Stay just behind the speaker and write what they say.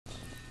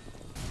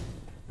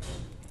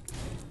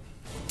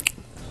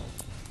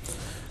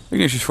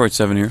Ignatius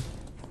 47 here.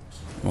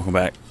 Welcome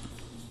back.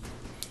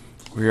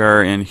 We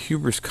are in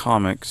Hubris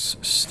Comics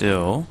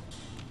still,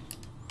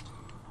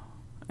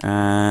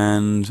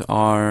 and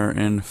are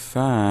in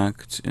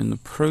fact in the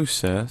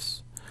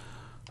process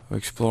of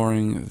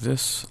exploring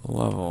this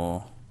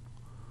level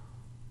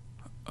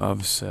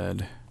of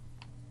said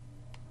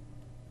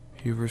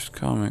Hubris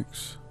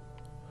Comics.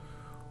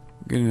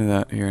 We'll get into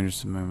that here in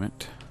just a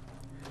moment.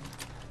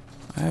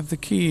 I have the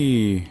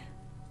key.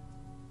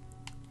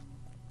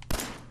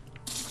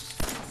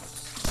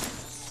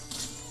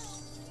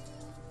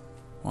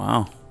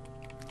 Wow.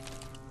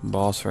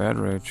 Boss Rat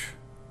Rich.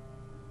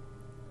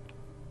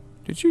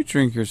 Did you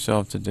drink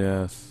yourself to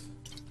death?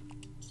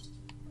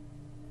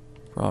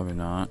 Probably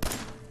not.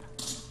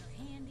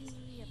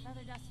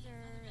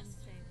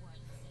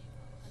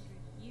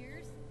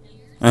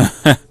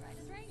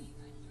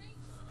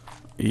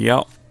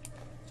 Yep.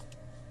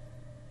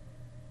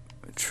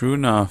 True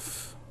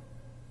enough.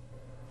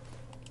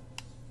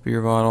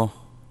 Beer bottle.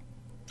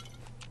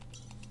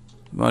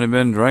 Might have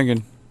been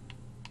drinking.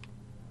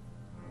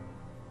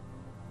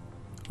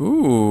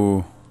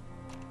 Ooh.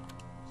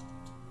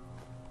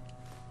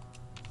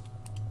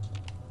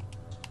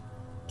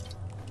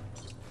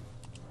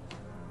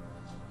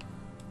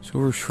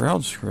 Silver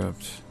Shroud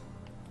script.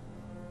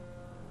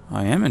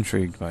 I am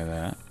intrigued by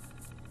that.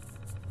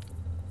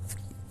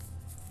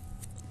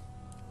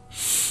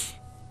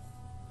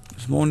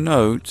 There's more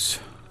notes.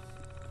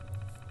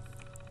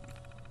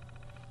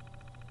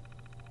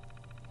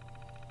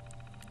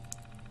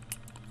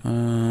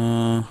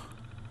 Got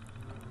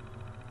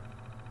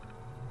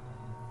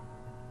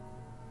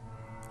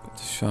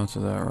the shots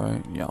of that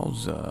right.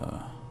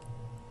 Yowza.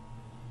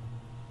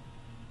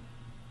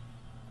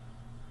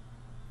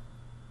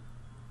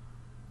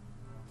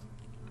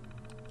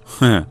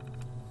 Huh.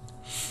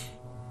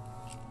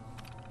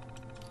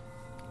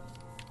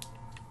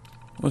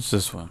 What's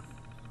this one?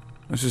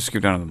 Let's just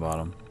skip down to the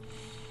bottom.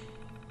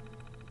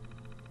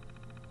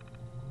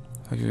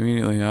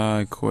 Immediately,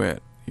 I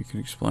quit. You can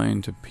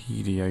explain to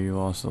Petey how you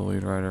lost the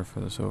lead writer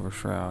for the Silver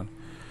Shroud.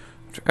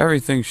 After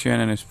everything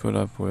Shannon has put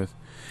up with,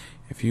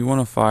 if you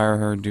want to fire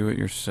her, do it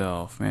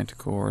yourself.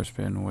 Manticore has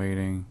been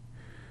waiting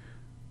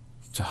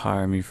to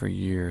hire me for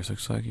years.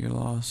 Looks like your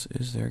loss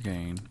is their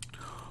gain.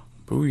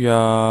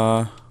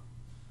 Booyah!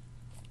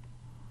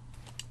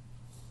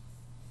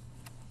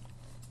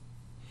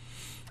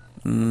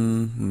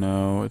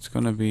 No, it's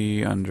gonna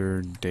be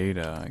under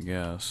data, I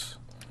guess.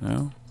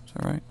 No? Is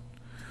that right?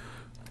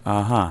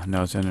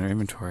 No, it's in our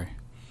inventory.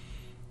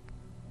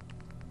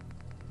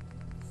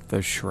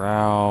 The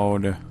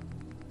Shroud.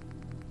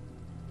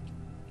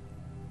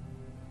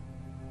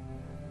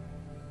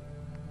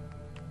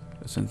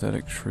 The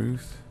Synthetic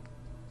Truth.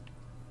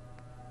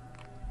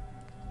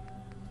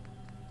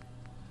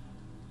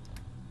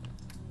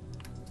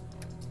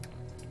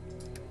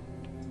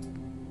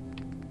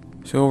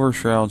 Silver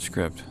Shroud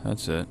script.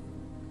 That's it.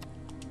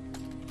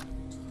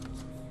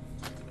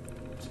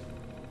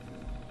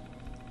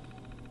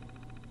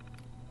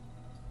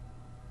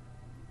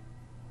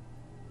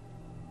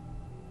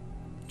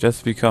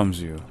 Death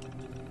becomes you.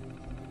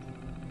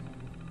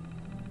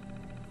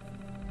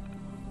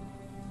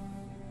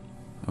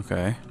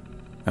 Okay.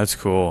 That's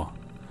cool.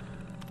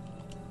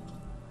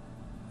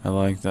 I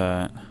like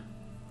that.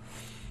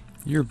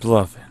 You're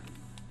bluffing.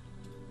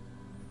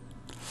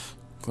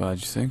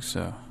 Glad you think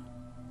so.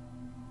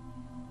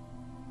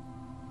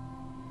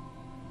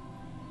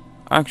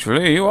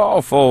 Actually, you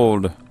all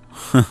fold.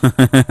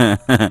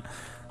 I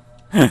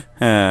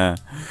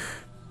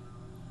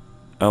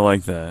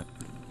like that.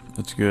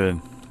 That's good.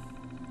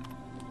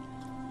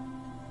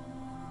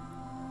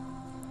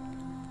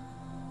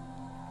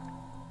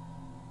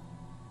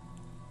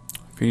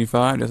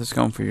 P5, death has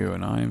come for you,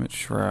 and I am its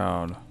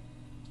shroud.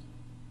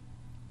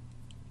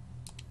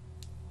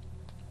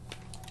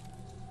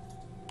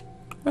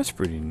 That's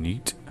pretty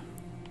neat.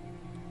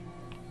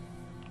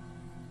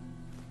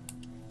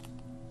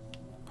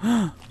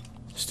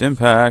 Stim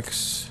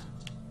packs.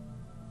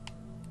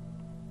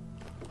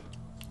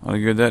 All the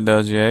good that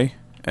does, yay.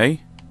 Eh?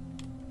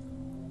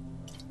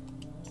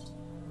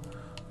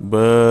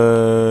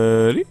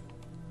 Buddy.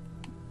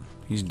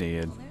 He's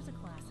dead.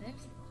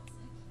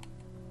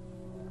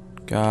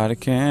 Got a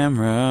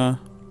camera.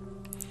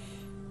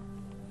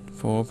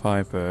 For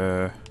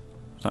Piper.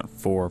 It's not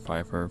for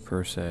Piper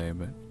per se,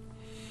 but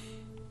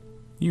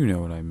you know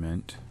what I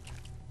meant.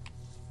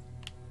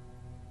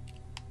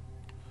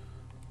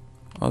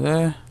 Are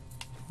there?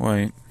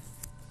 Wait.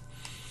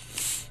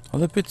 Are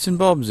there bits and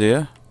bobs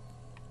here?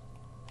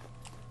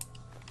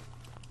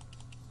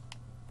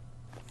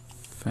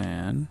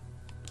 Fan.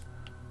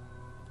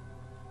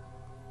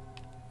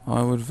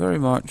 I would very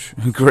much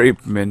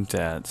grape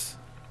mentats.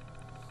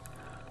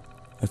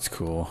 That's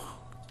cool.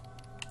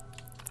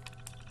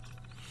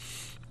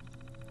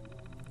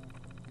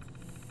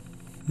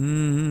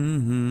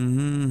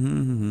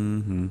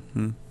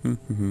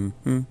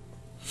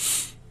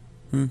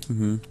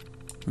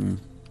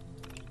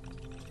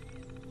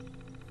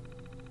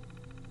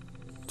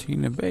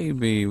 Tina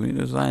baby, we need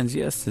those lines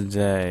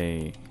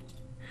yesterday.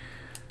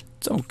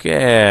 Don't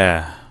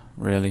care,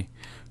 really.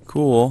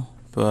 Cool,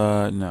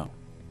 but no.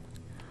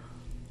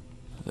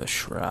 The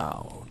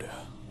shroud.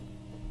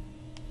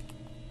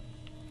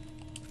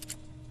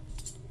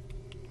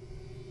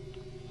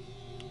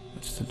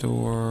 That's the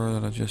door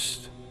that I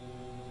just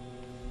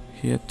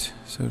hit,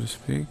 so to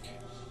speak.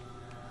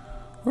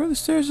 Where are the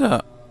stairs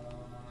up?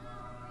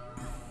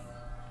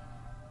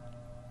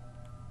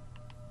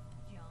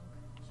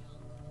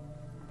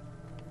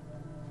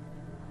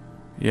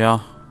 Yeah.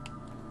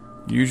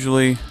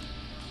 Usually,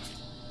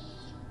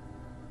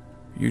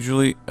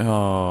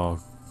 oh,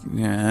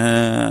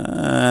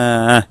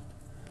 yeah.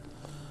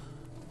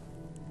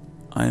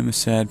 I am a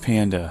sad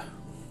panda.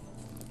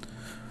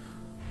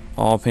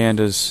 All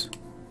pandas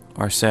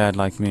are sad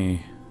like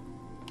me.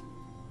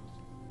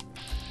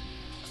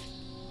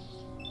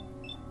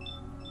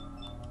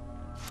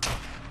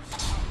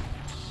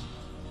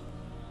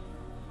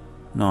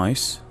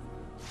 Nice.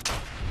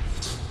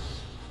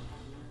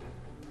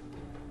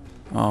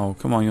 Oh,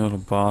 come on, you little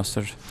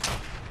bastard.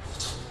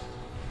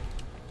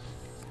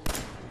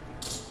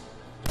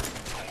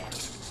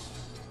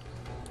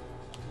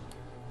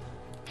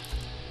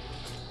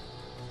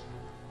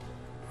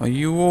 Are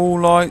you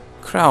all, like,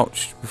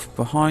 crouched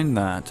behind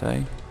that,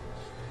 eh?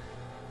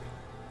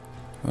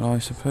 Well, I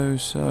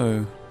suppose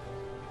so.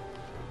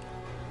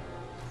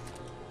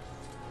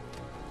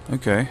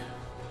 Okay.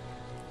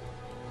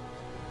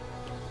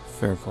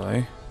 Fair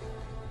play.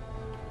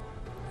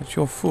 It's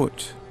your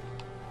foot.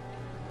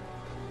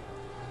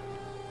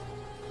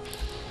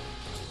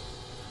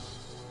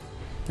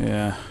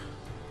 Yeah.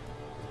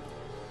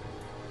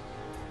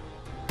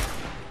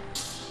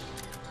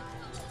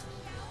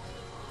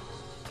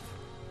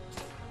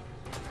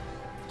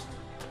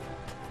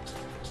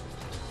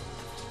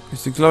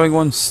 Is the glowing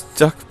one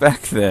stuck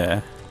back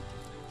there?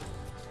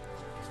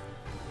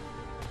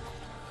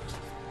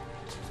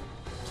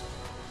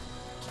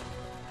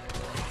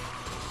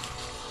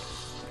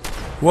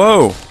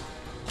 Whoa!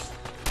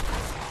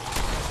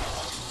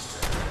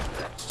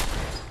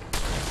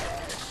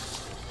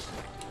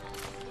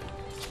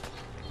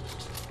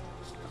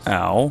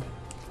 Ow.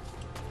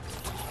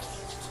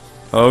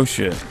 Oh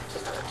shit.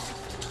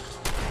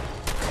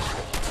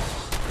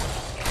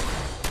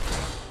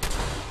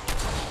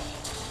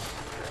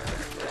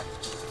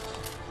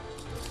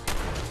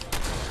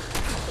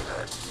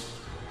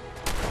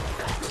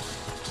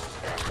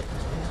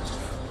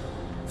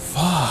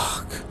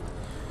 Fuck.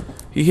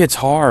 He hits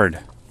hard.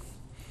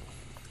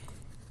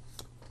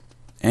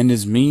 And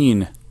is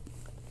mean.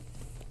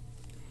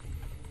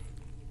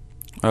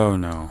 Oh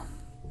no.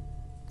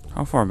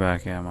 How far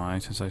back am I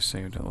since I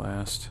saved it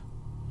last?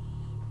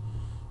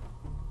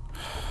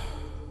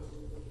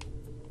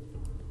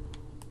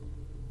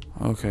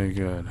 Okay,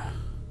 good.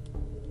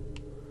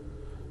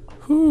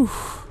 Whew.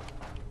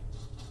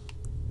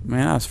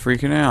 Man, I was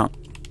freaking out.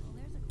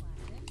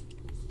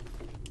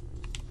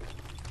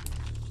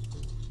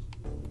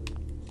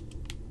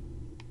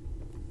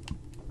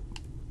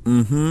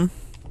 Mm-hmm.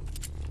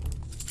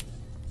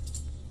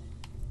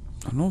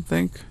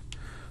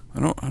 I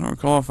don't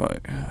recall if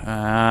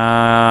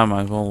I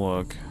might as well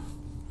look.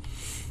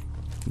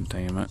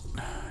 Damn it.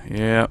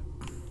 Yep.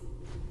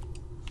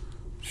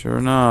 Sure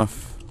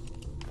enough.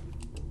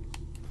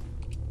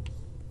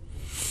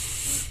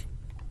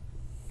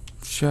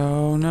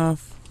 Sure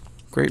enough.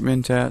 Great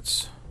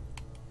Mentats.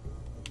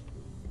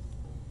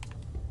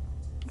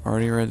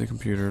 Already read the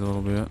computer a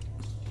little bit.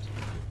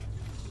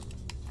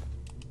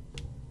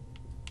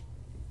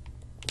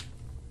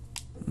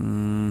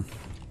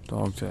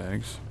 Dog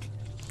tags.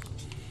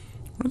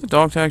 What are the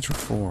dog tags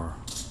for?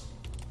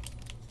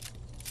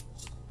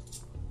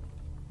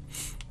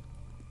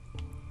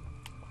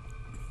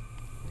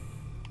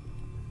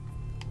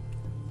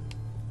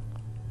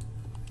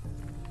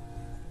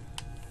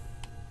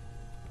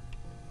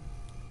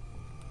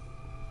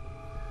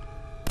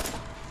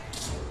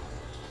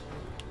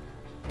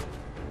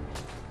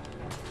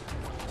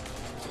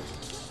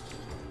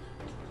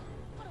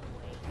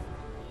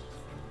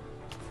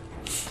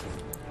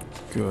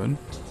 Good.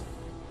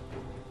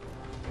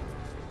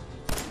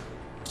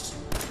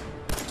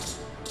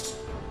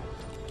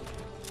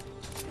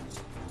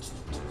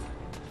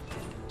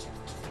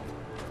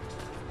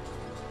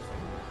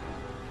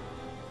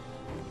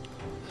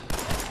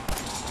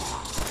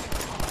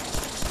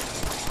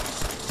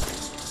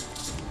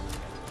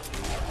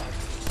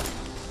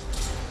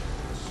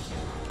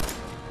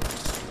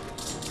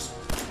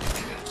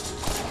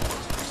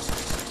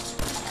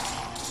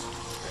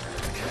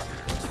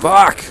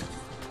 Fuck!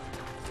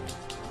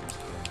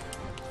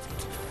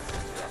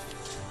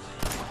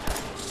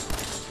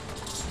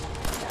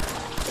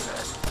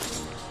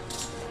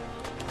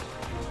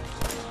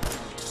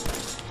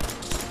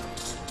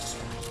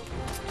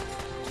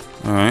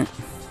 Alright.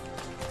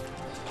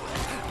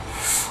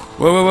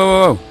 Whoa, whoa,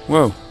 whoa,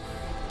 whoa, whoa.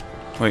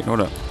 Wait,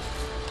 hold up.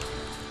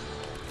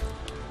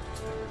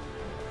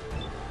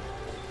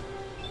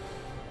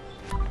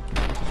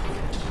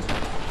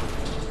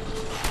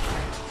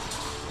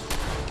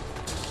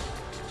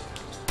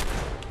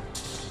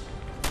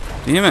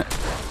 Damn it.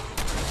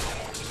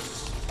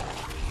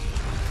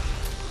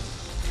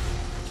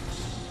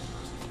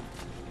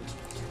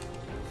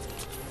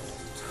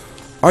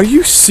 Are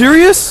you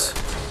serious?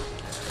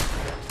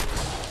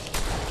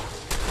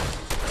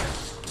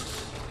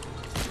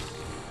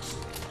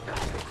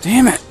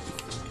 Damn it.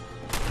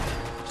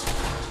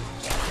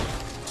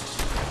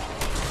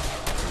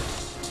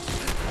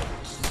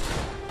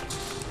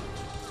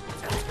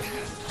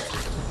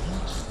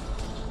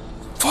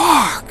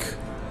 Fuck.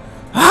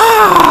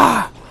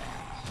 Ah!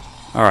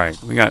 All right,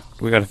 we got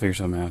to figure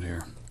something out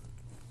here.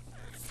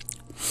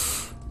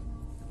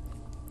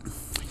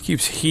 He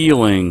keeps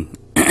healing.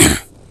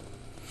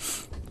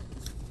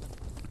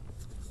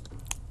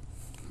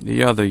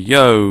 The other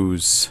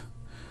yos.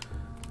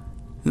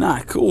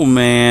 Not cool,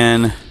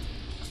 man.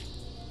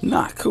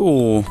 Not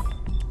cool.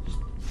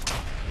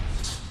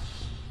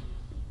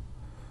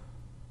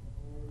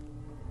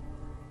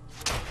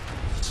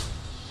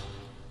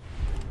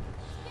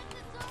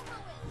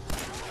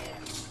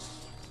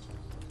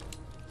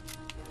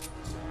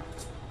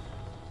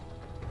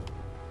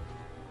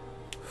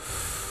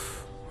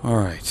 All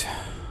right.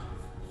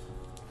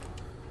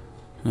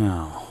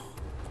 Now,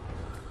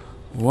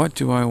 what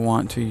do I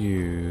want to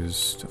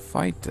use to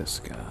fight this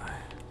guy?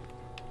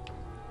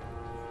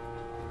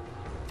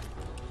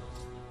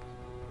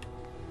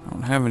 I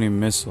don't have any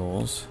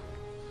missiles,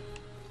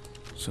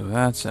 so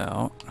that's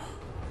out.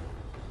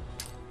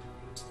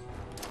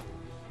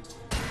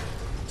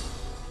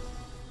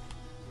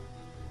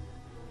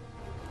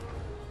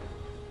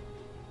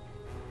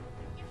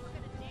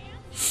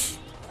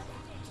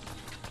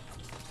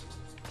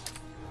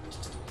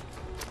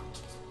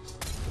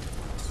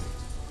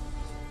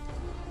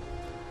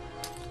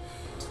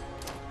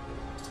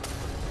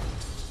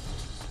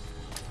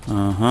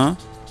 Uh-huh.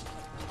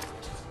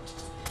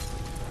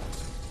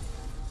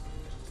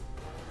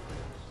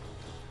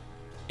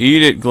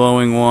 Eat it,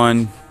 glowing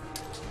one.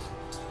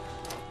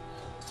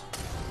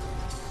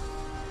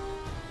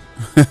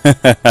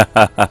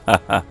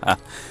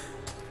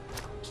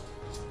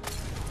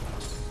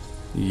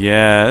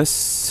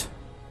 Yes.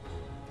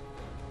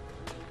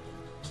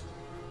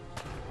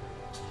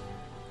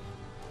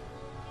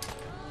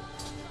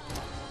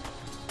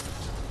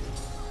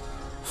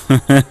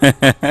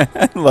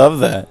 I love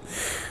that.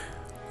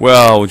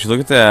 Well, would you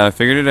look at that? I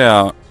figured it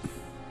out.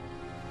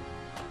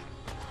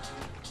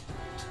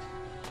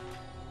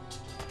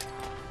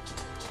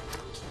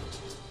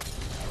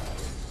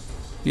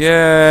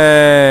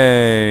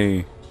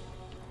 Yay!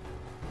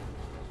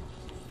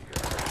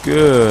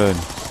 Good.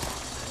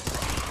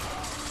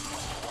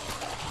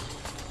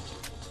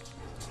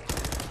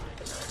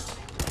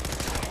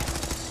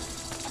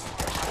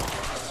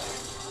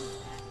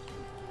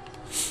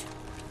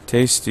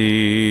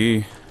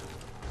 Tasty.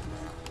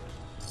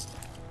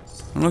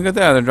 And look at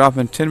that, they're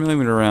dropping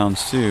 10mm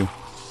rounds too.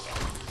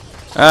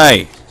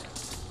 Hey!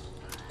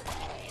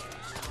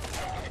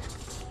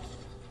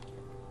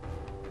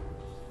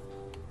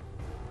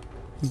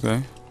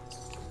 Okay.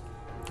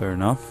 Fair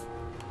enough.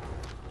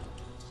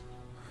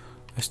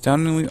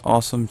 Astoundingly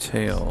awesome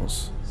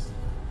tails.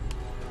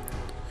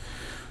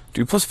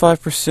 Do plus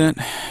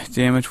 5%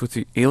 damage with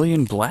the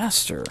alien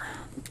blaster.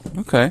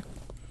 Okay.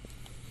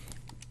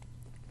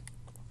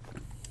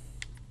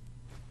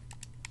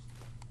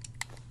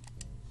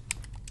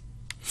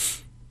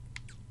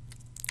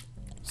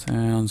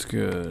 Sounds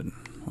good.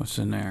 What's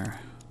in there?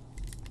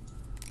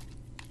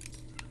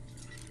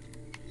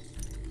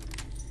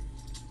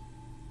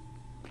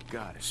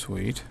 Got it.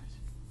 Sweet.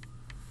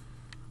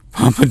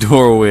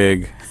 Pompadour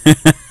wig.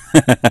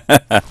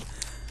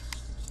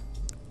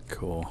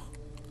 Cool.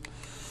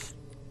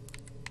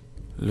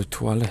 Le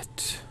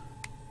toilette.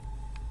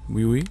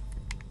 Oui, oui.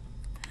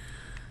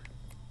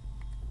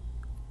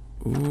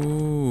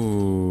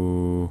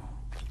 Ooh.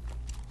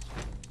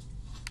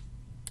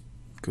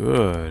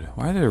 Good.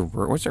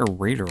 What's there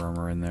raider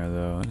armor in there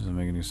though? That doesn't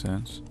make any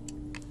sense.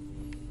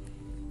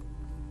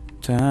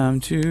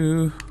 Time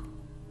to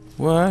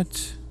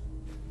what?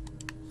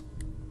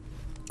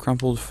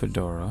 Crumpled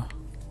fedora.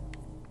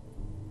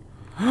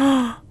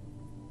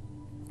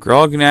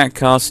 Grognak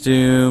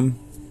costume.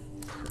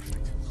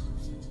 Perfect.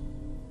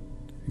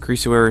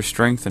 Increase the wearer's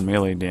strength and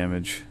melee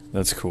damage.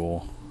 That's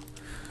cool.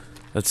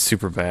 That's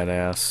super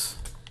badass.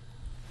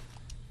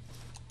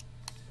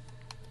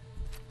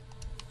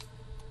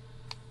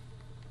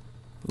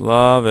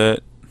 Love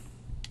it.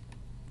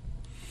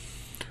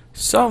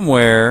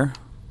 Somewhere,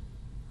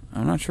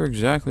 I'm not sure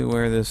exactly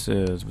where this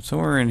is, but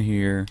somewhere in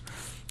here,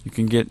 you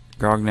can get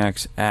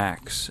Grognak's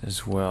axe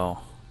as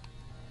well.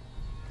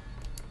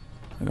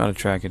 I gotta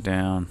track it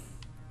down.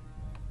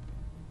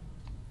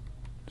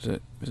 Is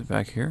it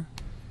back here?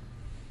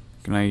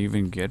 Can I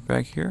even get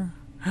back here?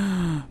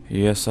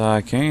 Yes,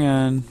 I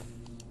can.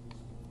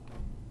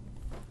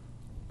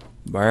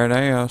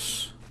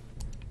 Badass.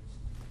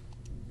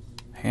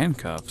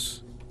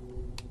 Handcuffs.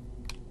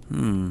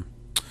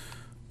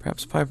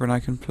 Perhaps Piper and I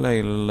can play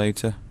a little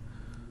later.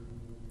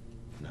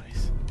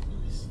 Nice.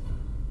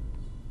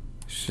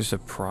 It's just a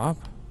prop?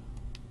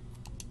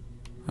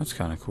 That's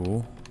kind of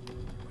cool.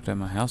 Put that in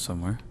my house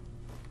somewhere.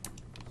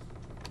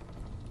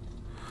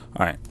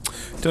 Alright.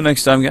 Till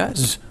next time,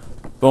 guys.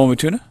 Bone with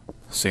tuna.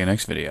 See you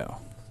next video.